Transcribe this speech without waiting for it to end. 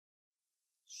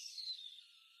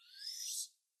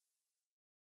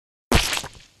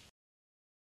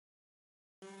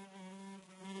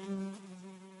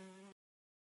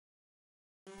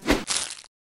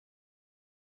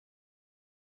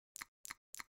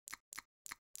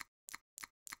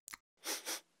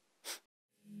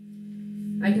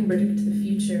I can predict the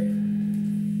future.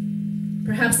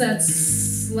 Perhaps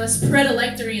that's less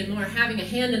predilectory and more having a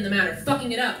hand in the matter,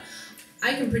 fucking it up.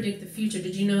 I can predict the future.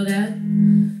 Did you know that?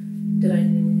 Did I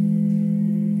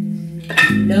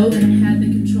know that I had the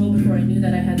control before I knew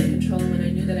that I had the control? And when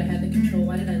I knew that I had the control,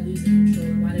 why did I lose the control?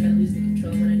 And why did I lose the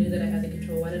control? And when I knew that I had the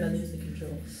control, why did I lose the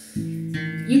control?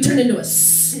 You turned into a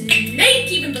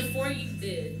snake even before you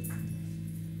did.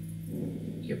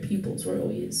 Your pupils were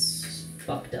always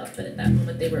fucked up, but at that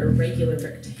moment they were irregular,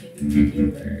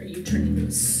 rectangular. You turned into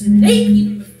a snake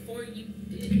even before you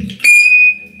did.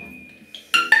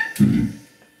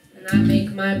 And I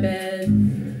make my bed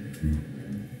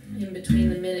in between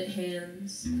the minute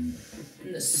hands, in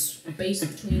the space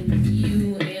between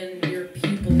you and your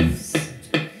pupils,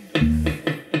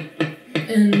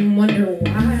 and wonder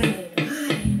why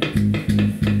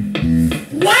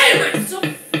am I so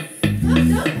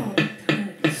fucked up all the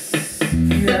time?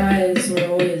 Your eyes were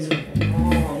always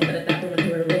wrong, but at that moment they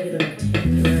were regular,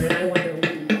 rectangular, and I wonder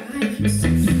why I'm so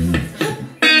fucked up all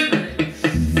the time.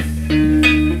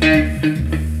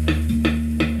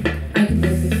 I can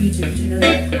predict the future, did you know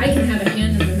that? I can have a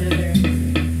hand in the matter.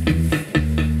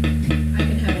 I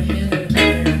can have a hand in the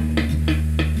matter.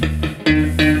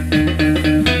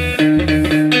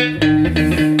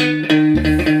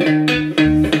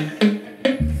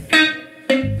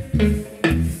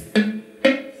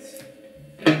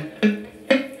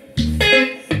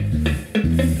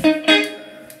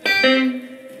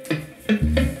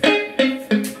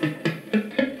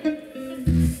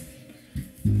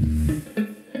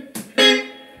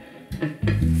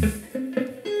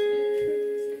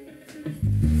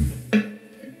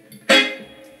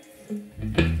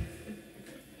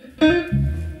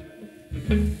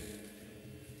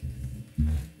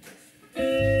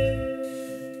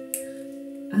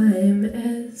 I'm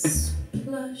as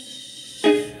plush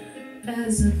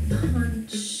as a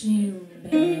punching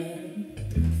bag,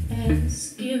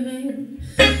 as giving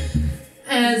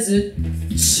as a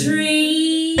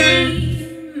tree.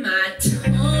 My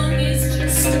tongue is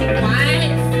just a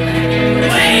white flag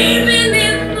waving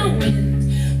in the wind,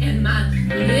 and my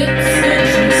lips are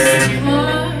just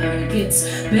targets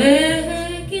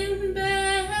begging,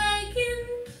 begging,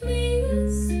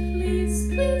 please, please,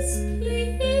 please, please.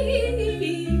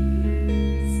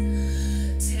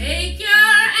 Take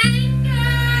your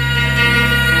anger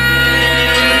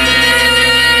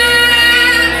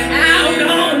out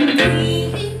on me.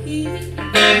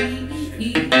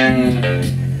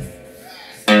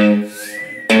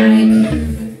 I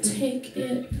can take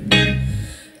it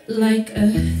like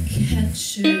a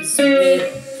catcher's mitt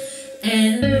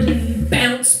and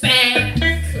bounce back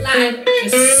like a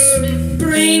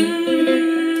spring.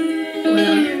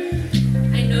 Well,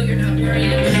 I know you're not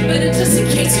worrying, but just in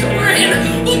case you're worrying,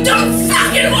 well, don't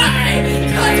fucking worry,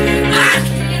 'cause I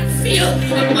can't feel a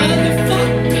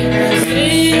motherfucking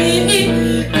thing.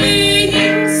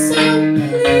 So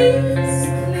please,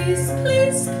 please,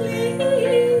 please,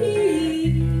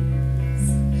 please,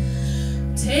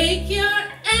 take your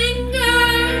anger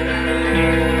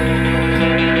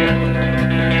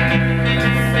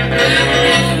out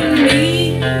on me.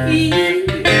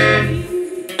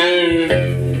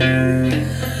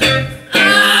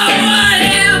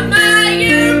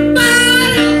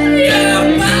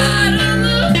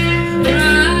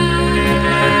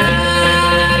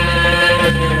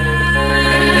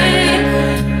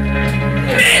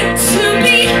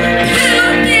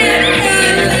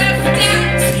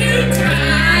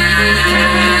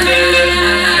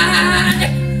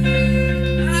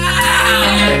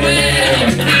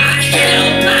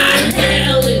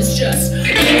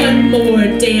 More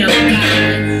damn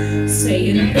guy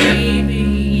saying, baby,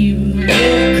 you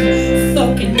look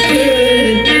fucking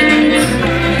good when you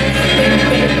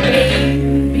cry.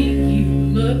 Baby, you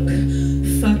look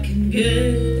fucking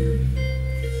good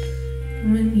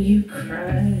when you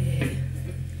cry.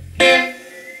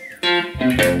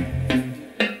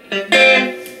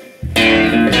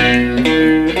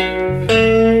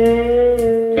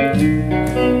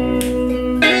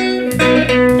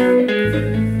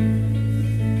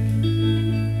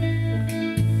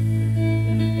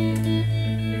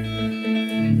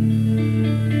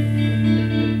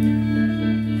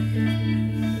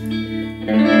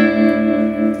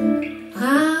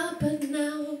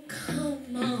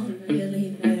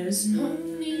 No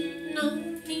need, no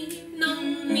need, no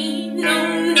need,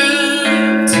 no need.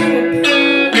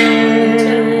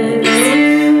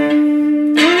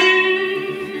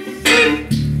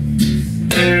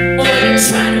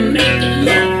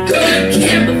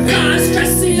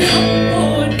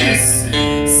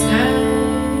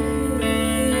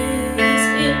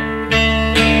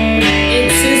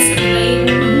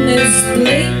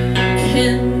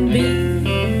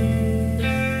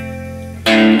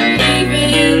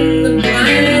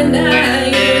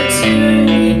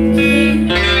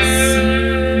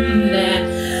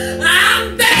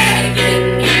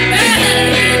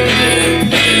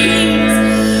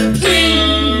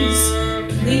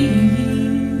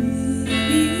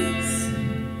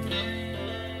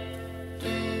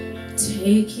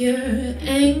 take your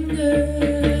anger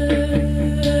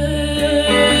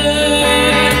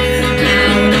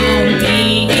out on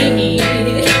me.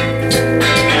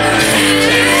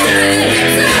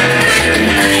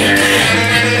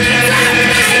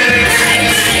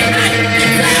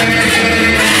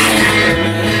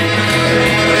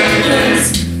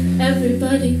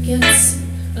 Everybody gets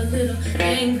a little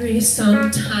angry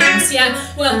sometimes. Yeah,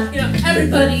 well, you know,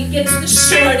 everybody gets the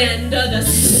short end of the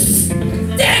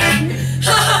stick.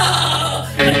 Oh,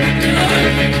 your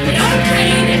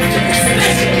pain is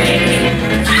special, baby.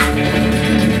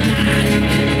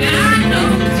 I know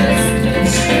just the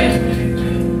trick.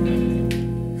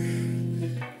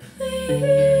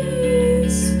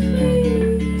 Please,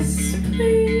 please,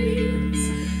 please,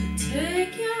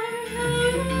 take your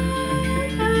hand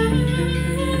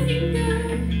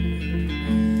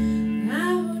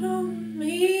out on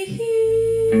me.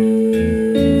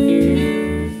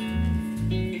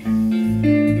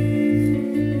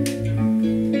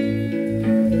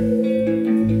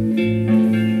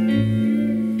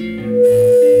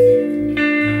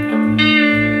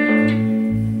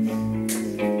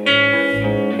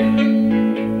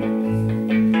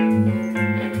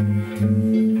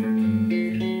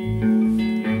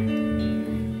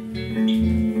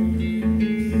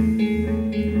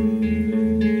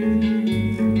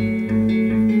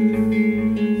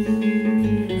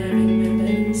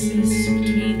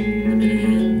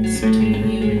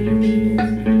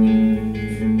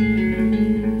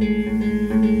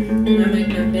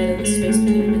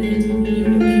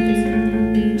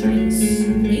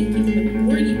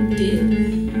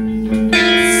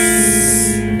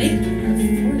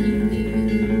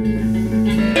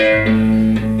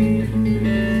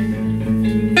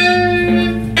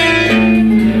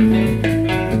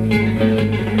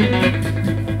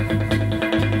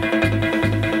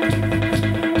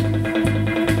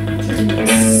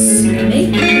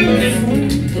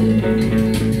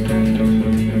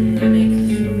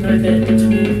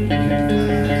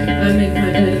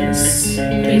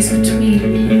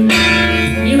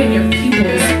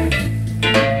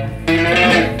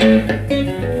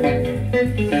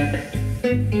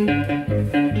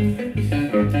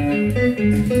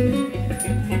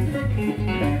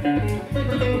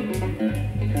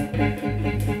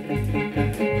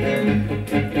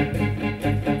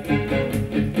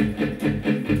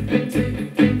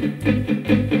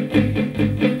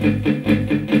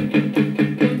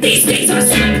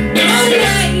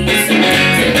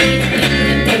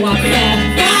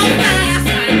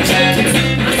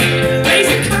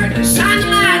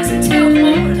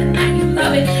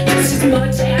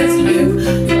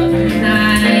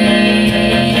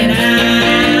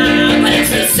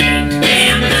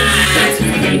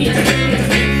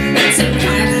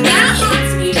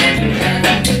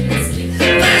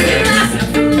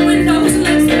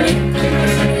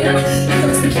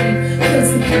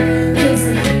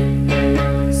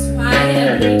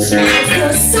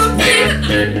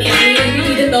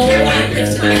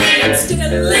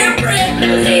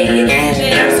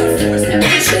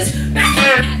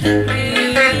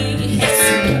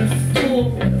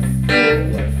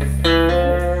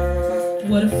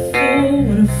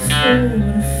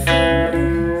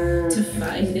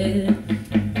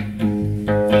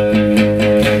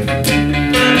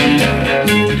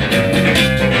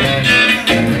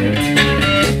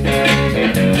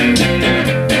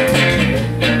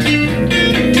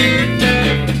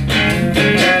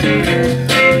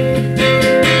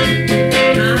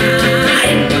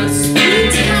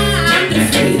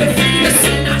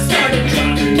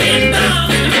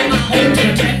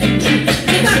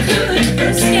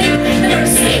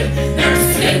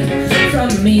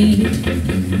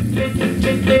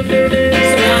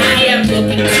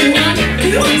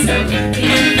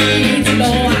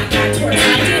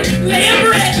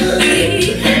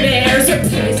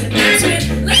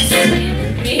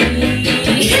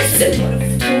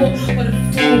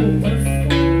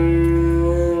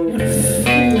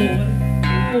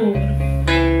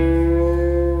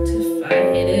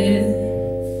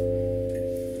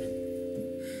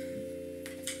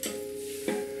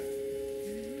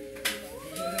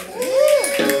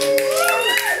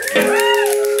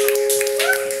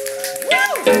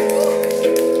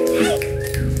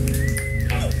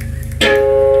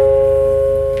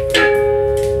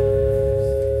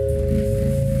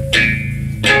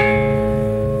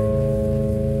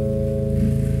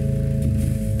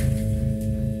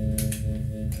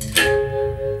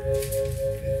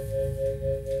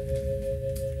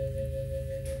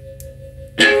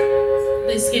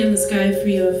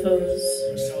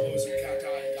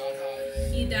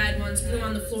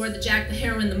 floor, the jack, the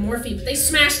heroin, the morphine, but they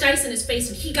smashed ice in his face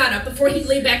and he got up before he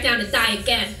lay back down to die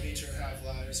again. Nature half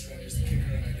lives, renders the kicker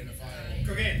unidentifiable.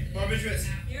 Cocaine, barbiturates.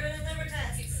 Urine and liver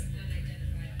tests.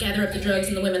 Gather up the drugs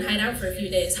and the women hide out for a few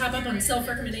days, hop up on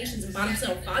self-recommendations and bottom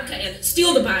shelf vodka and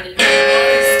steal the body.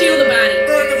 Steal the body.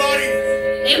 Burn the body.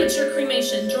 Amateur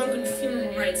cremation, drunken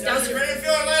funeral rites.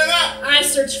 I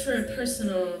search for a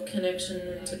personal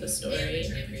connection to the story.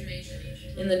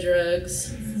 In the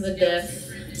drugs, the death,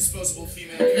 disposable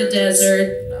female the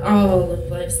desert, all of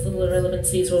life's little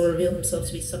irrelevancies will reveal themselves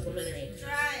to be supplementary.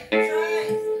 Try.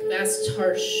 Vast,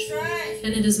 harsh, Try.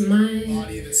 and it is my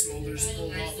body that smolders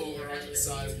pulled off over onto the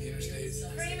side of the interstate.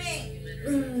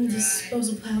 Creamy.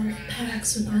 Disposal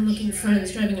packs with onlooking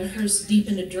friends driving a hearse deep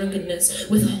into drunkenness,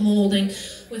 withholding.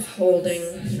 Shrouded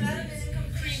in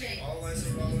creamy. All lives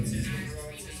are relevancies to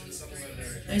the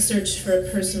supplementary. I search for a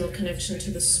personal connection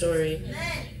to the story.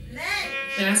 Men.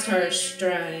 Fast, harsh,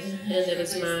 dry, and it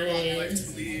is Lot in life my... to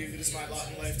believe. It is my lot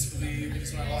in life to believe. It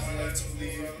is my lot in life to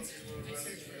believe.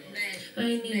 I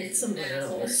need someone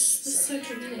else. The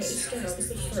second voice drowns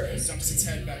the first. Dumps its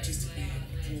head back just to be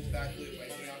pulled back lit by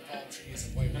neon palm trees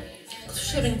and white walls.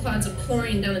 Shoving clouds of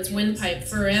chlorine down its windpipe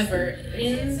forever,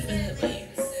 infinitely.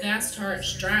 Fast,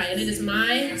 harsh, dry, and it is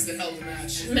my It's the hell of a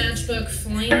match. matchbook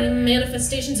flame,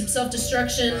 manifestations of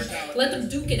self-destruction. Let them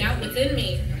duke it out within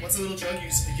me. And what's a little drug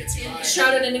use if it gets you high?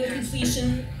 Shrouded in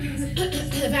incompletion.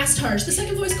 Vast, harsh. The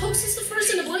second voice coaxes the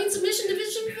first in a blind submission to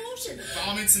vision motion.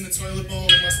 Vomits in the toilet bowl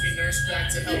and must be nursed back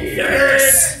to health.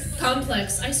 Nurse!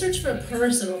 Complex. I search for a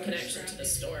personal connection to the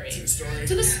story. To the story.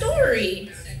 To the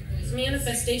story.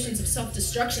 Manifestations of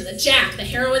self-destruction. The jack, the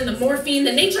heroin, the morphine,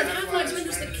 the nature of half-lives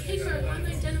renders the kicker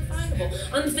unidentifiable,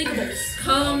 unthinkable,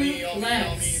 All me, all me,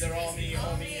 all me, complex. they're all me,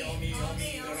 all me, all me, all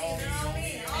me, they're all me, all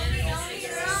me, all me, all me,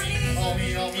 they're all me, all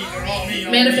me, all me, they're all me,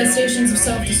 all me, Manifestations of all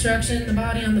me, all me. self-destruction, the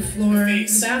body on the floor, the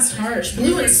Face. vast harsh,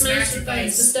 blue and smashed with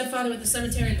Face. ice, the stepfather with the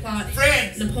cemetery plot,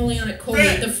 Friend! Napoleonic cold,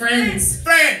 Friend. the friends,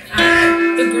 Friend!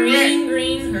 the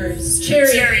green hearse,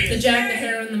 cherry, Cherry. the jack, the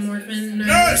heroin, the morphine,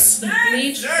 Nurse. the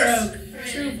bleach Nurse. croak,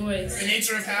 true voice. The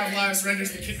nature of half-lives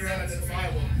renders the kicker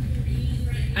unidentifiable.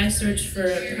 I search for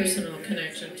a personal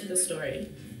connection to the story.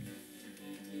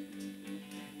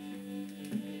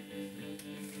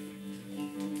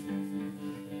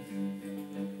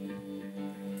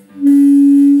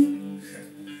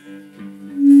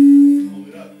 Hold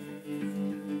it up.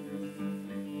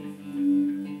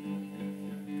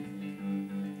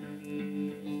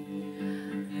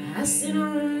 I sit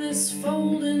on this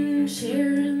folding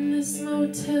chair in this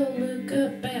motel, look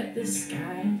up at the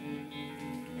sky.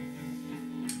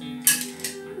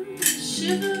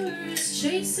 Shiver is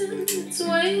chasing its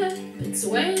way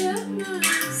up my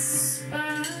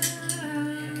spine.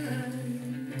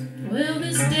 Well,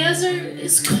 this desert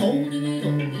is cold and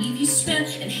it'll leave you spent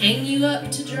and hang you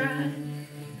up to dry.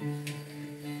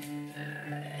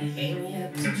 Hang you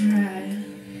up to dry.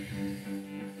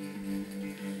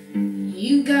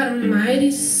 You got a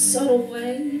mighty subtle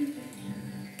way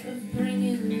of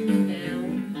bringing me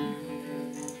down.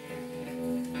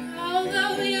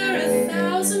 Although you're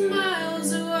 1,000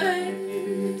 miles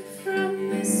away from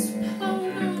this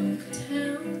podunk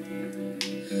town,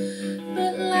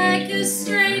 but like a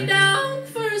stray dog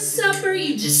for supper,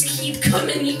 you just keep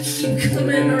coming, you keep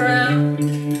coming around.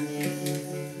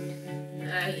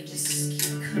 You just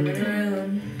keep coming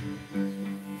around.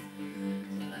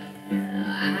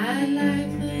 I'd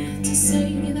like to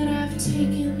say that I've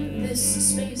taken this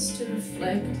space to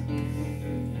reflect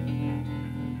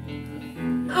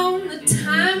on the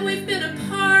time we've been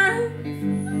apart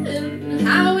and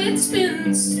how it's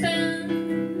been spent.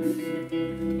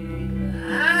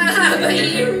 But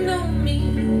you know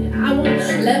me, I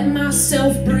won't let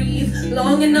myself breathe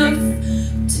long enough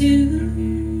to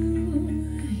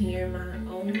hear my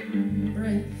own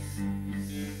breath.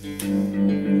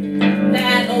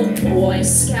 That old Boy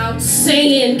Scout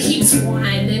saying keeps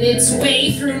winding its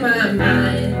way through my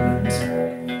mind.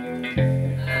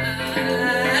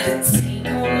 I take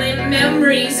only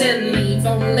memories and leave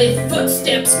only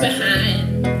footsteps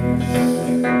behind.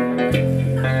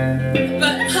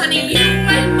 But honey, you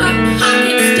weigh my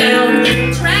pockets down,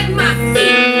 drag my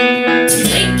feet,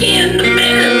 take in the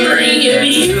memory of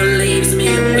you leaves me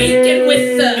weakened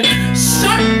with the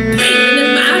sharp pain in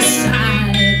my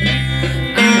side.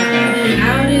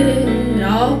 How did it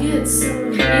all get so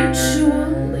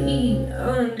mutually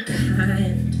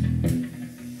unkind?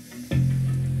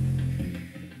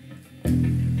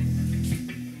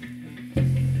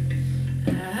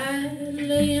 I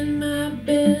lay in my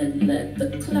bed, let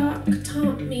the clock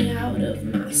taunt me out of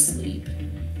my sleep.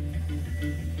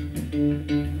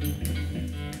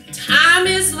 Time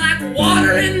is like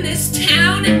water in this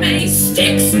town. It may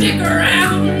stick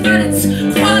around, but its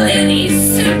quality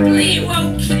simply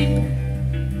won't keep.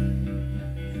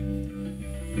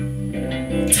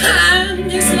 Time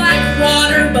is like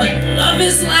water, but love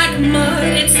is like mud.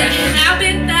 It's a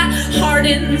habit that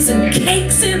hardens and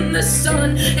cakes in the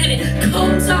sun, and it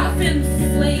comes off in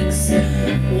flakes,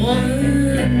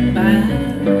 one by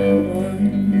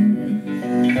one,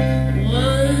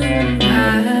 one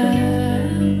by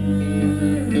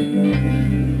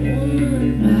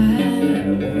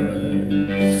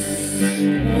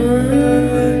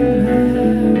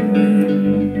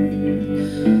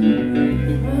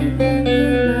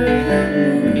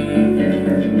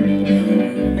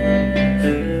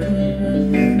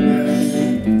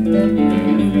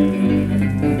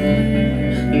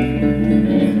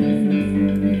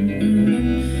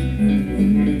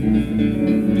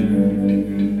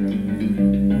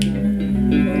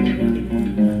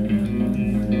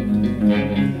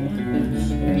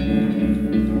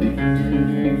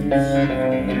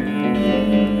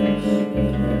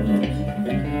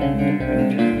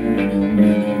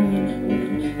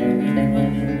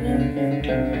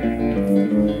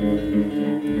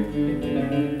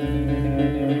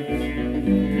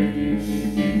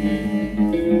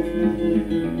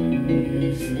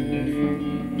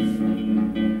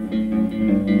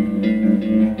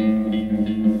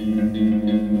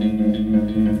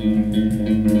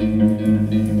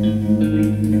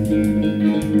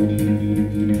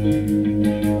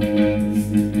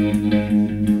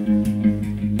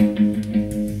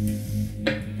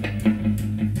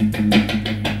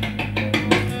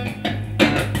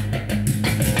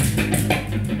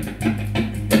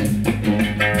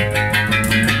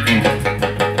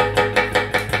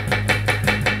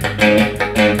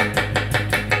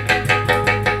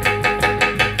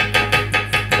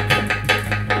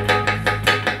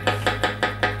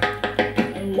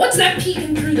What's that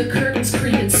peeking through the curtains,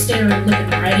 creeping, staring, looking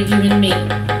right at you and me?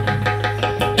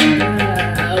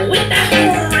 With that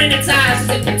horror in its eyes, as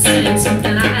if it's saying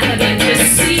something I'd like to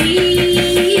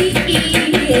see.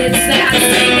 It's that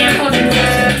thing that haunted me,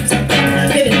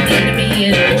 living into me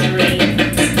in a dream.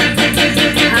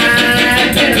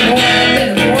 I've been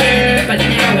avoiding it, but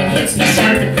now it hits me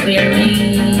sharp and clearly.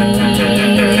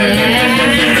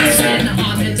 And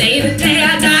on the day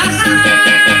I die,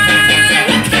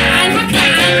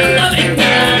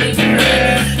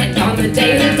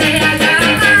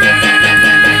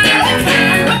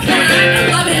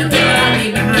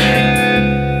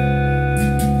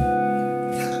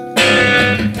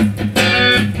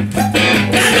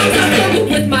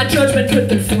 put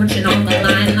good fortune on the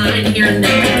line here and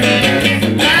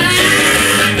there. No,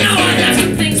 I left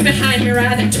some things behind me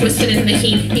rather twisted in the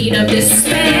heat of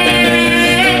despair.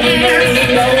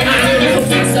 No, I hope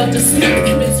myself to sleep,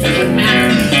 convinced it wouldn't matter,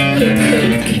 who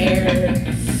could care?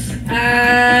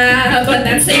 But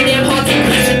that same damn haunting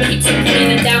question keeps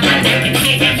breathing down my neck and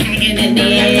hanging in the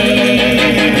air.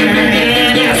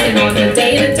 And asking on the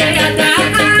day I die,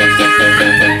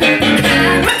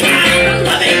 what kind of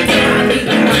loving will I leave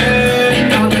behind?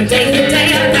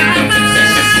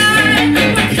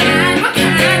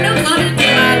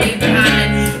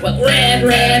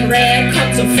 Red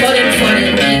comes a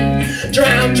flooding in.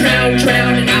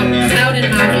 Drowning out in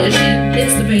my vision.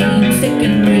 It's the vein, thick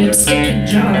and red, sticking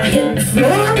jaw, hitting the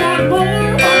floor, one more.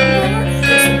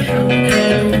 It's a pounding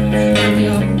out, and we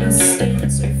all must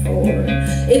answer for.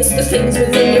 It's the things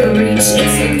within your reach.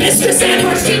 It's the mistress and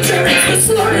horse teacher. It's the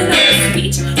slurring of the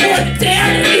speech, or the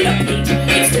dare to eat a peach.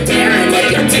 It's the dare and lick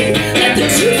your teeth. Let the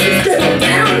juices dribble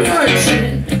down your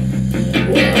chin.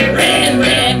 Well,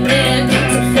 red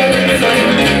comes a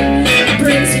flooding in.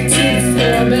 Brings you to the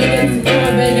floor,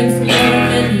 begging for more,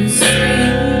 and you say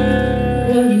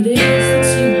what it is that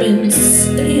you've been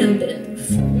standing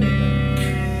for.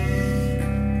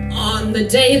 On the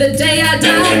day I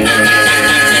die.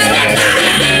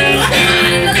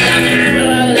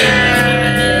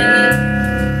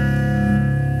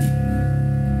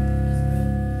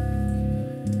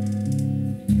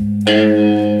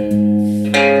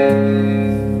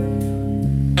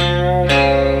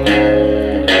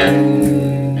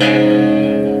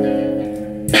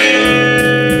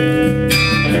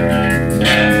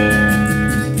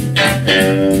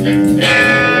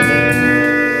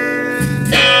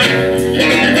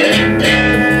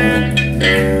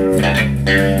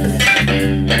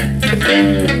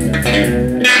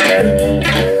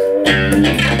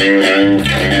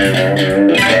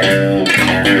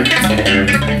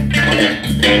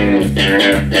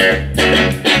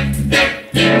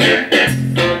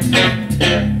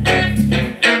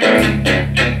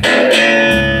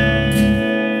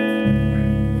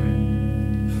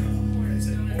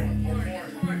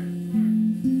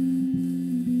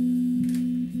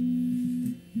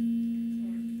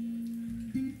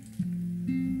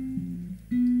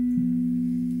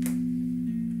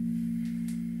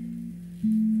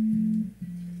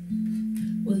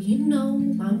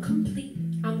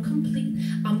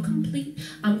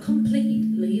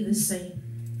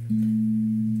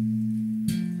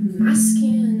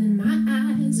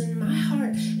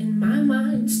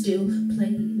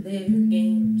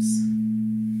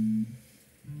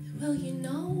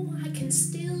 can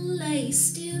still lay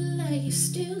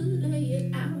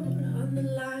it out on the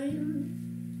line.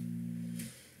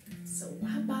 So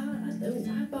why bother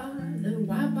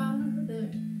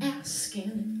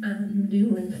asking if I'm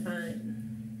doing fine?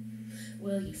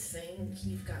 Well, you think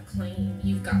you've got claim, but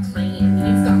the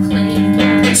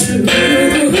truth,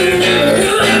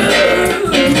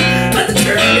 but the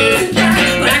truth isn't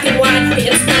black and white,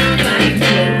 it's not black and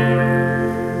white.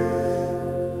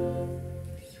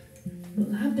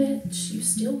 Well, I bet you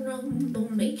still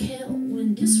rumble, make hell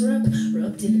when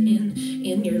disrupted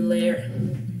in your lair.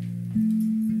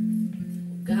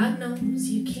 God knows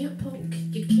you can't poke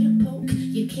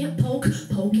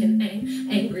an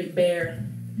angry bear.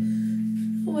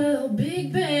 Well,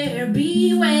 big bear,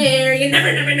 beware. You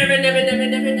never can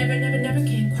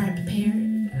quite prepare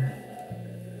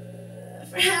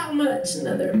for how much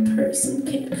another person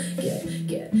can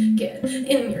get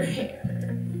in your hair.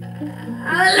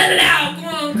 Let it out, go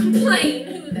on, complain.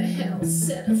 Who the hell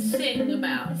said a thing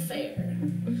about fair?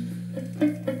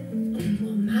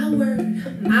 Well,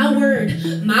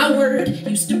 my word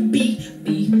used to be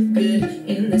good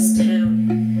in this town.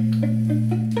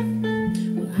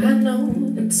 I know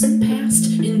that some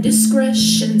past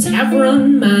indiscretions have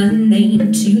run my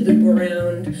name to the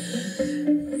ground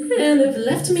and have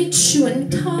left me chewing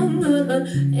tongue,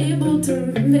 unable to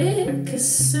make a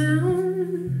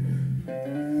sound.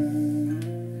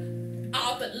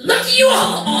 Oh, but look at you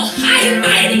all high and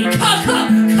mighty,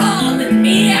 calling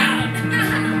me out.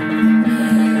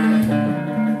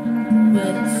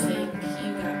 Well, you think you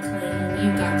got claim.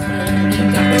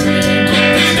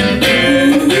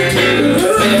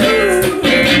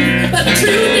 But the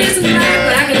truth isn't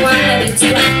black and white, it's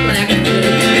black and blue.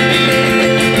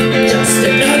 Just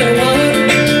another one,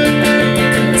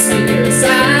 conspiracy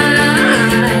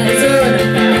eyes on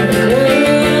about the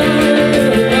world.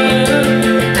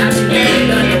 After you've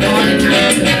done the walking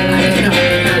out to the light,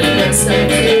 how you look so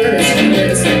clear as you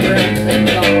look so bright and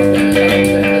longer.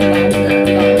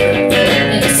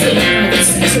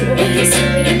 Sexual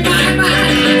history in my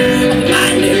mind, my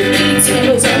new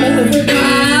details all over my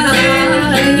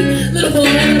little boy,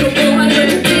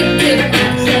 with a big pick up.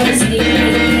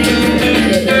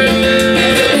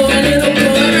 Little boy,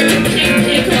 with a big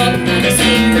pick up. I'm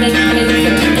saying,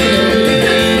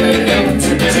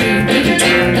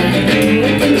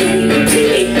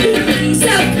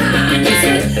 self-kindness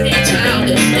and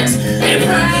childishness and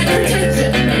pride,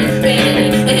 protection and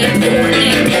vanity and porn.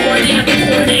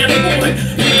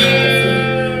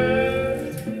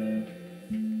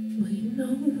 Well, you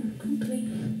know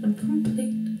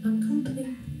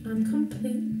I'm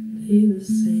completely the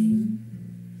same.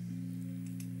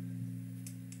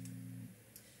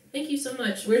 Thank you so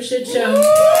much. We're Shit Show. My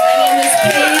name is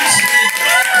Paige.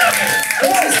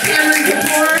 This is Cameron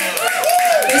Kapoor.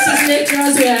 This is Nick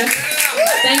Roswiak.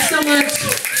 Thanks so much.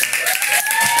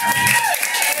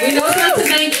 We'd also like to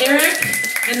thank Erik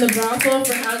and the Brothel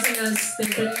for housing us.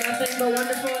 They've been nothing but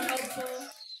wonderful and helpful.